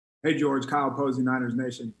Hey, George, Kyle Posey, Niners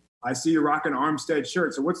Nation. I see you rocking an Armstead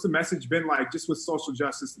shirt. So what's the message been like just with social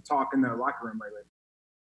justice to talk in the locker room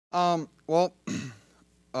lately? Well,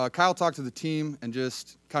 Kyle talked to the team and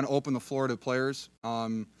just kind of opened the floor to players.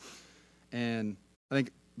 And I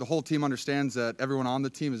think the whole team understands that everyone on the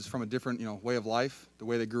team is from a different, way of life, the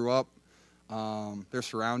way they grew up, their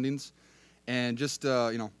surroundings, and just,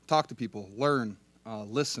 talk to people, learn,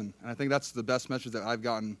 listen. And I think that's the best message that I've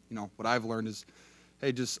gotten. What I've learned is,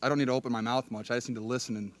 hey, I don't need to open my mouth much. I just need to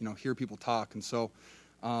listen and, hear people talk. And so,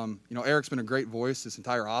 Eric's been a great voice this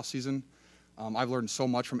entire offseason. I've learned so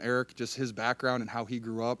much from Eric, just his background and how he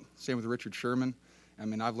grew up. Same with Richard Sherman. I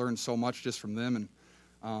mean, I've learned so much just from them.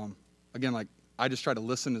 And again, I just try to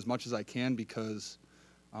listen as much as I can because,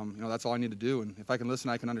 that's all I need to do. And if I can listen,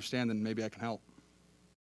 I can understand, then maybe I can help.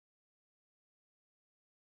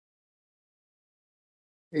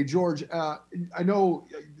 Hey, George, I know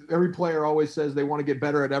every player always says they want to get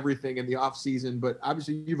better at everything in the offseason, but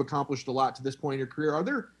obviously you've accomplished a lot to this point in your career. Are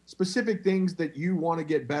there specific things that you want to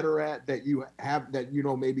get better at that you have that,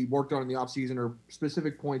 maybe worked on in the offseason, or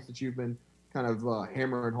specific points that you've been kind of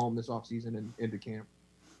hammering home this offseason and into camp?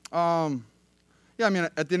 Yeah, I mean,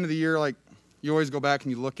 at the end of the year, you always go back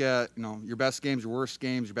and you look at, your best games, your worst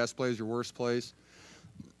games, your best plays, your worst plays.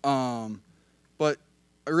 But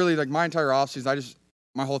I really, my entire offseason,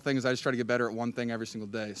 my whole thing is I just try to get better at one thing every single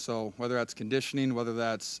day. So whether that's conditioning, whether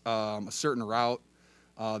that's a certain route,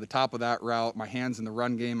 the top of that route, my hands in the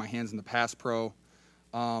run game, my hands in the pass pro.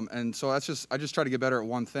 And so I just try to get better at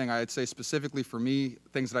one thing. I'd say specifically for me,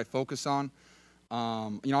 things that I focus on,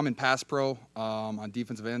 I'm in pass pro on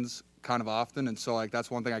defensive ends kind of often. And so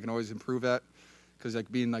that's one thing I can always improve at, because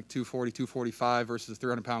being 240, 245 versus a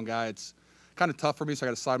 300-pound guy, it's kind of tough for me. So I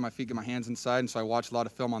got to slide my feet, get my hands inside. And so I watch a lot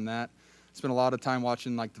of film on that. Spent a lot of time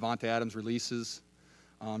watching Devontae Adams releases,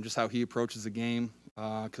 just how he approaches the game,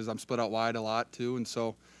 because I'm split out wide a lot too. And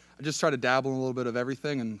so I just try to dabble in a little bit of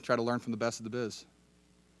everything and try to learn from the best of the biz.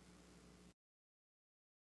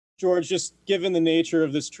 George, just given the nature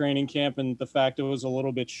of this training camp and the fact it was a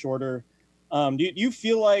little bit shorter, do you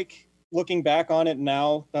feel like, looking back on it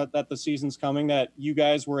now that the season's coming, that you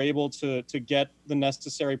guys were able to get the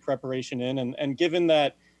necessary preparation in? And given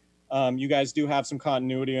that you guys do have some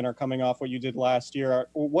continuity and are coming off what you did last year,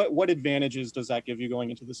 what advantages does that give you going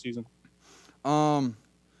into the season? I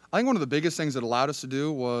think one of the biggest things that allowed us to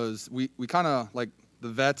do was we kind of, the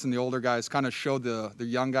vets and the older guys kind of showed the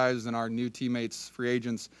young guys and our new teammates, free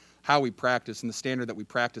agents, how we practice and the standard that we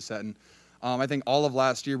practice at. And I think all of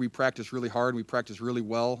last year we practiced really hard. We practiced really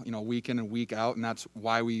well, week in and week out, and that's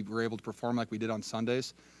why we were able to perform like we did on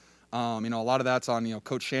Sundays. A lot of that's on,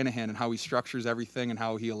 Coach Shanahan and how he structures everything and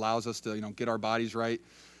how he allows us to, get our bodies right.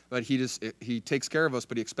 But he takes care of us,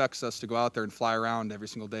 but he expects us to go out there and fly around every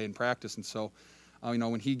single day in practice. And so,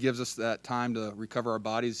 when he gives us that time to recover our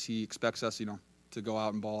bodies, he expects us, to go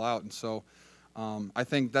out and ball out. And so I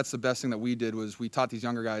think that's the best thing that we did was we taught these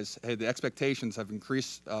younger guys, hey, the expectations have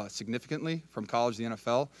increased significantly from college to the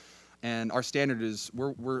NFL. And our standard is,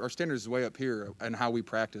 our standard is way up here and how we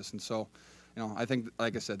practice. And so, I think,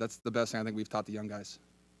 like I said, that's the best thing I think we've taught the young guys.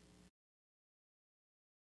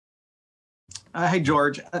 Hey,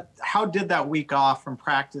 George, how did that week off from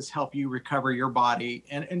practice help you recover your body?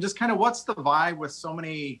 And just kind of what's the vibe with so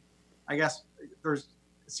many, I guess, it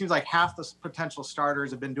seems like half the potential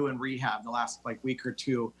starters have been doing rehab the last week or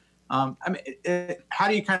two. How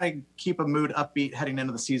do you kind of keep a mood upbeat heading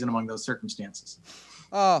into the season among those circumstances?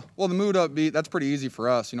 Well, the mood upbeat, that's pretty easy for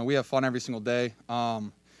us. We have fun every single day.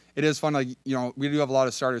 It is fun, we do have a lot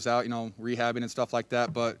of starters out, rehabbing and stuff like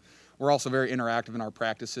that, but we're also very interactive in our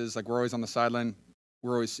practices. We're always on the sideline.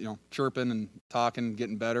 We're always, chirping and talking,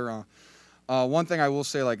 getting better. One thing I will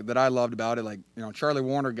say, that I loved about it, Charlie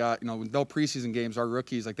Warner got, with no preseason games, our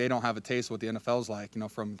rookies, they don't have a taste of what the NFL's like,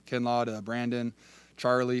 from Kinlaw to Brandon,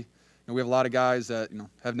 Charlie. We have a lot of guys that,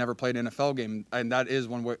 have never played an NFL game, and that is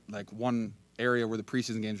one area where the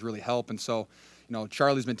preseason games really help. And so,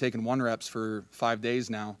 Charlie's been taking 1 reps for 5 days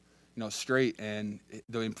now, straight, and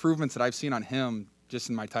the improvements that I've seen on him just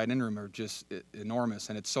in my tight end room are just enormous,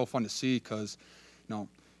 and it's so fun to see because,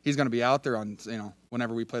 he's going to be out there on,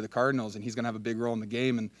 whenever we play the Cardinals, and he's going to have a big role in the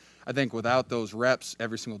game. And I think without those reps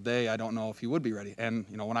every single day, I don't know if he would be ready. And,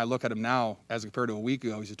 when I look at him now as compared to a week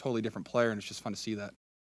ago, he's a totally different player, and it's just fun to see that.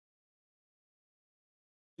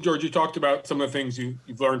 George, you talked about some of the things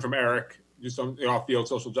you've learned from Eric, just on the off-field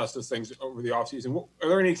social justice things over the offseason. Are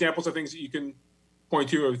there any examples of things that you can point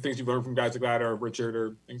to, or things you've learned from guys like that, or Richard,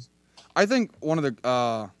 or things? I think one of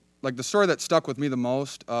the the story that stuck with me the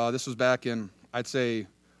most. This was back in, I'd say,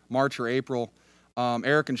 March or April.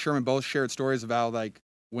 Eric and Sherman both shared stories about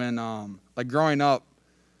when growing up,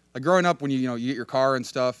 like growing up when you get your car and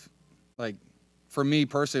stuff, like for me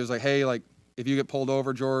personally, it was like, hey, like if you get pulled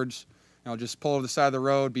over, George, just pull over the side of the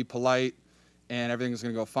road, be polite, and everything's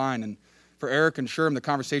going to go fine. And for Eric and Sherm, the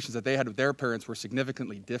conversations that they had with their parents were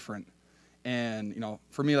significantly different. And,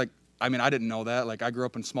 for me, like, I mean, I didn't know that. Like, I grew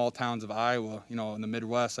up in small towns of Iowa, in the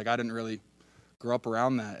Midwest. Like, I didn't really grow up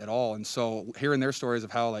around that at all. And so hearing their stories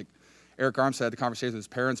of how, like, Eric Armstead had the conversation with his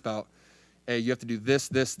parents about, hey, you have to do this,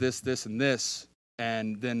 this, this, this, and this.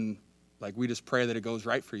 And then, like, we just pray that it goes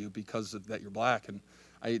right for you because of that you're black. And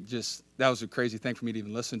that was a crazy thing for me to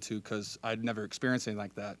even listen to because I'd never experienced anything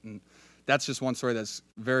like that. And that's just one story that's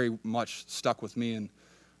very much stuck with me. And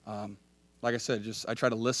like I said, I try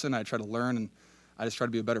to listen, I try to learn, and I just try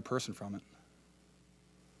to be a better person from it.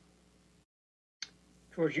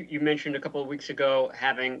 George, you mentioned a couple of weeks ago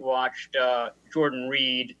having watched Jordan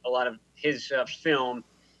Reed, a lot of his film.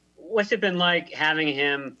 What's it been like having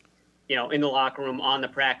him, in the locker room, on the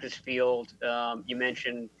practice field? You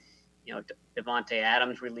mentioned, Devontae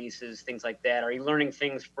Adams releases, things like that. Are you learning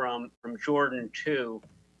things from Jordan too,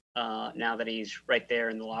 now that he's right there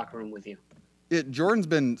in the locker room with you? Jordan's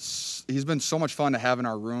been so much fun to have in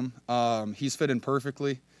our room. He's fit in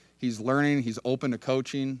perfectly. He's learning. He's open to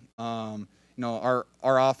coaching. Our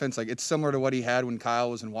offense, like, it's similar to what he had when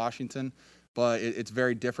Kyle was in Washington, but it's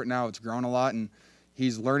very different now. It's grown a lot, and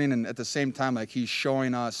he's learning. And at the same time, like, he's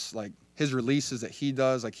showing us, like, his releases that he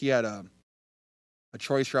does. Like, he had a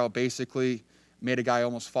choice route, basically made a guy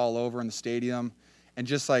almost fall over in the stadium, and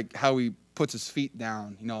just like how he puts his feet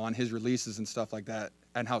down, on his releases and stuff like that,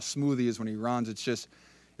 and how smooth he is when he runs.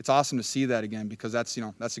 It's awesome to see that again, because that's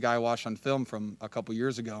the guy I watched on film from a couple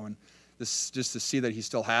years ago, and just to see that he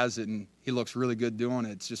still has it and he looks really good doing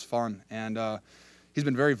it. It's just fun. And he's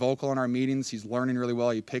been very vocal in our meetings. He's learning really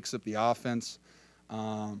well. He picks up the offense.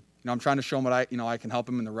 I'm trying to show him what I can help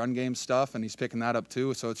him in the run game stuff, and he's picking that up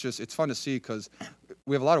too. So it's fun to see because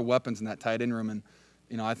we have a lot of weapons in that tight end room,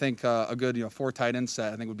 and I think a good 4 tight end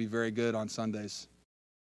set I think would be very good on Sundays.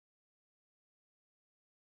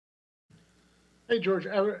 Hey George,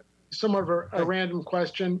 somewhat of a random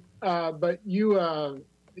question, but you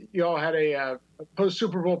all had a post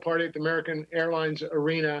Super Bowl party at the American Airlines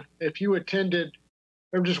Arena. If you attended,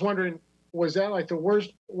 I'm just wondering, was that like the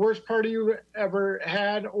worst party you ever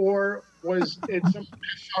had, or was it something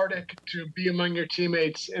cathartic to be among your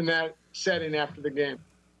teammates in that setting after the game?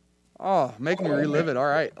 Oh, making me relive it. All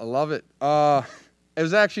right, I love it. It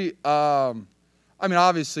was actually,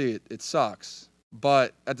 obviously it sucks,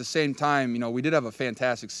 but at the same time, we did have a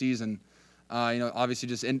fantastic season. Obviously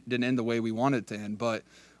just didn't end the way we wanted it to end, but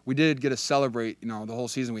we did get to celebrate, the whole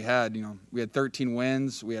season we had. We had 13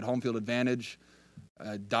 wins. We had home field advantage.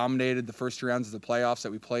 Dominated the first 2 rounds of the playoffs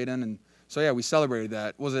that we played in, and so yeah, we celebrated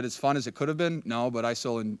that. Was it as fun as it could have been? No, but I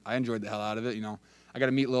enjoyed the hell out of it. I got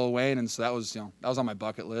to meet Lil Wayne, and so that was on my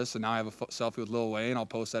bucket list. And now I have a selfie with Lil Wayne. I'll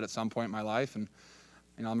post that at some point in my life, and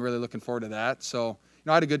I'm really looking forward to that. So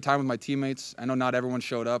I had a good time with my teammates. I know not everyone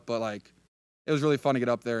showed up, but like it was really fun to get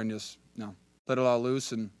up there and just let it all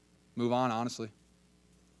loose and move on. Honestly.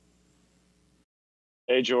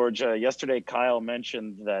 Hey, George. Yesterday, Kyle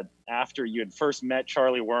mentioned that after you had first met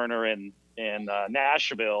Charlie Werner in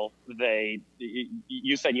Nashville,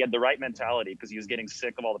 you said you had the right mentality because he was getting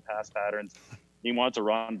sick of all the pass patterns. He wanted to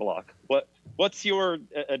run block. What's your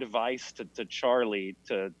advice to Charlie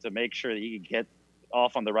to make sure that he can get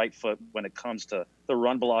off on the right foot when it comes to the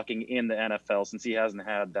run blocking in the NFL, since he hasn't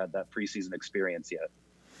had that preseason experience yet?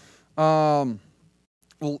 Well,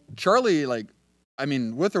 Charlie,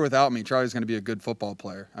 with or without me, Charlie's going to be a good football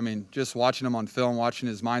player. Just watching him on film, watching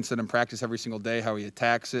his mindset in practice every single day, how he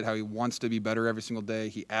attacks it, how he wants to be better every single day.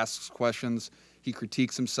 He asks questions. He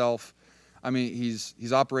critiques himself.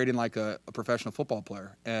 He's operating like a professional football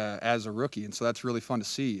player as a rookie, and so that's really fun to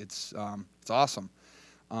see. It's awesome.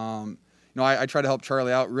 I try to help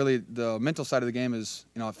Charlie out. Really, the mental side of the game is,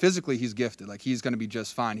 physically he's gifted. Like, he's going to be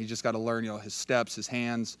just fine. He's just got to learn, his steps, his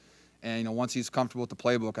hands, and once he's comfortable with the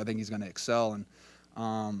playbook, I think he's going to excel.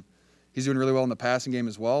 And he's doing really well in the passing game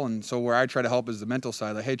as well. And so where I try to help is the mental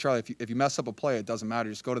side. Like, hey, Charlie, if you mess up a play, it doesn't matter.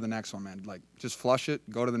 Just go to the next one, man. Like, just flush it,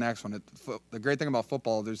 go to the next one. The great thing about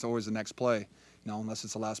football, there's always the next play, unless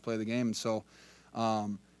it's the last play of the game. And so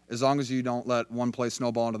as long as you don't let one play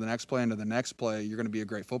snowball into the next play, you're going to be a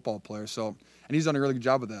great football player. So, and he's done a really good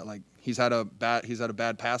job with that. Like, he's had a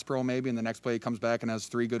bad pass pro maybe, and the next play he comes back and has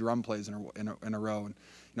 3 good run plays in a row. And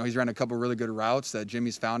he's ran a couple really good routes that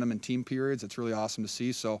Jimmy's found him in team periods. It's really awesome to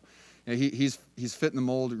see. So, he's fitting the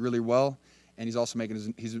mold really well, and he's also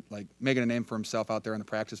making a name for himself out there on the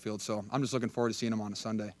practice field. So I'm just looking forward to seeing him on a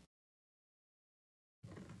Sunday.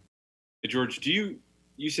 Hey, George, do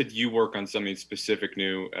you said you work on something specific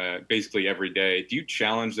new basically every day. Do you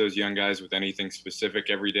challenge those young guys with anything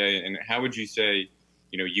specific every day? And how would you say,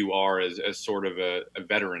 you are as sort of a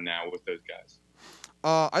veteran now with those guys?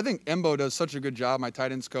 I think Embo does such a good job, my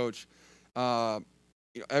tight ends coach. So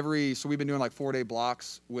we've been doing like 4-day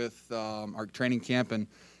blocks with our training camp, and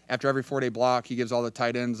after every 4-day block, he gives all the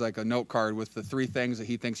tight ends like a note card with the 3 things that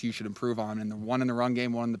he thinks you should improve on, and the one in the run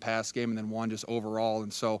game, one in the pass game, and then one just overall.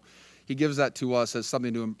 And so he gives that to us as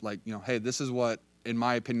something to, like, hey, this is what, in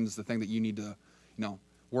my opinion, is the thing that you need to,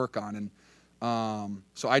 work on. And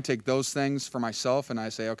so I take those things for myself, and I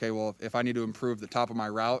say, okay, well, if I need to improve the top of my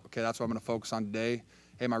route, okay, that's what I'm going to focus on today.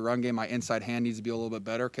 Hey, my run game, my inside hand needs to be a little bit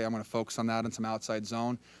better. Okay, I'm going to focus on that and some outside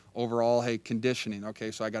zone. Overall, hey, conditioning.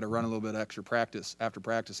 Okay, so I got to run a little bit extra practice after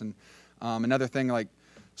practice. And another thing,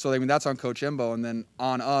 that's on Coach Embo. And then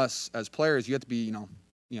on us as players, you have to be,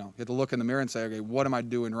 you have to look in the mirror and say, okay, what am I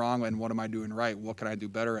doing wrong and what am I doing right? What can I do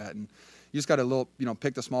better at? And you just got to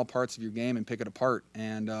pick the small parts of your game and pick it apart.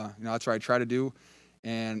 And that's what I try to do.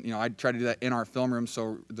 And I try to do that in our film room,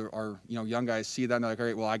 so our young guys see that and they're like, all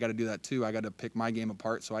right, well, I got to do that too. I got to pick my game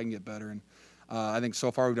apart so I can get better. And I think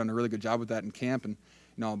so far we've done a really good job with that in camp. And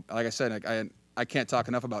like I said, I can't talk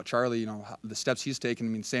enough about Charlie. The steps he's taken. I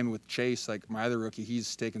mean, same with Chase, like my other rookie.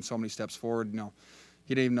 He's taken so many steps forward.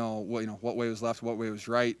 He didn't even know what way was left, what way was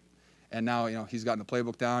right. And now he's gotten the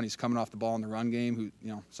playbook down. He's coming off the ball in the run game.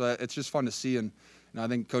 So it's just fun to see. And I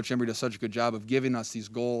think Coach Embry does such a good job of giving us these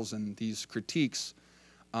goals and these critiques.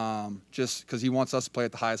 Just because he wants us to play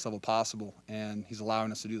at the highest level possible, and he's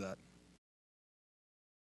allowing us to do that.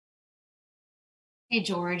 Hey,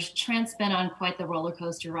 George. Trent's been on quite the roller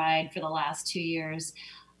coaster ride for the last 2 years.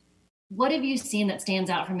 What have you seen that stands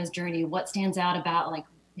out from his journey? What stands out about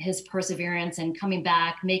his perseverance and coming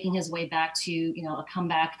back, making his way back to a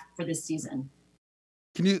comeback for this season?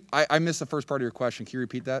 Can you? I missed the first part of your question. Can you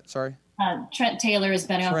repeat that? Sorry. Trent Taylor has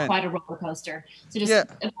been on quite a roller coaster. So just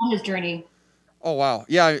on his journey. Oh, wow.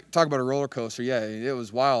 Yeah, talk about a roller coaster. Yeah, it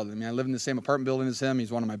was wild. I mean, I live in the same apartment building as him.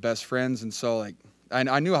 He's one of my best friends. And so,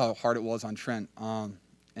 I knew how hard it was on Trent.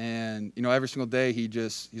 And, every single day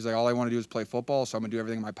he's like, all I want to do is play football, so I'm going to do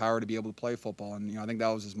everything in my power to be able to play football. And, I think that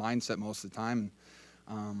was his mindset most of the time.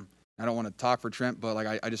 And, I don't want to talk for Trent, but,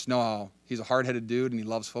 I just know how he's a hard-headed dude and he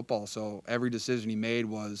loves football. So every decision he made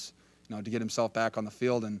was, to get himself back on the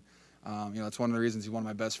field. And, that's one of the reasons he's one of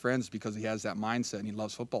my best friends, because he has that mindset and he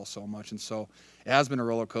loves football so much. And so it has been a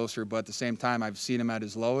roller coaster, but at the same time, I've seen him at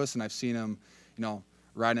his lowest and I've seen him,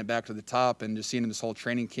 riding it back to the top, and just seeing him this whole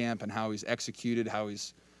training camp and how he's executed, how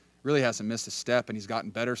he's really hasn't missed a step, and he's gotten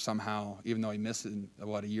better somehow, even though he missed it in,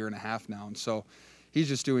 a year and a half now. And so he's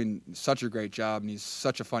just doing such a great job, and he's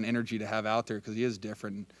such a fun energy to have out there because he is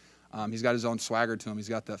different. He's got his own swagger to him. He's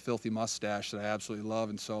got that filthy mustache that I absolutely love.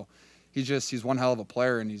 And so he's one hell of a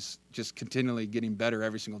player, and he's just continually getting better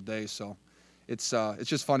every single day. So it's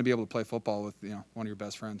just fun to be able to play football with, one of your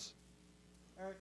best friends.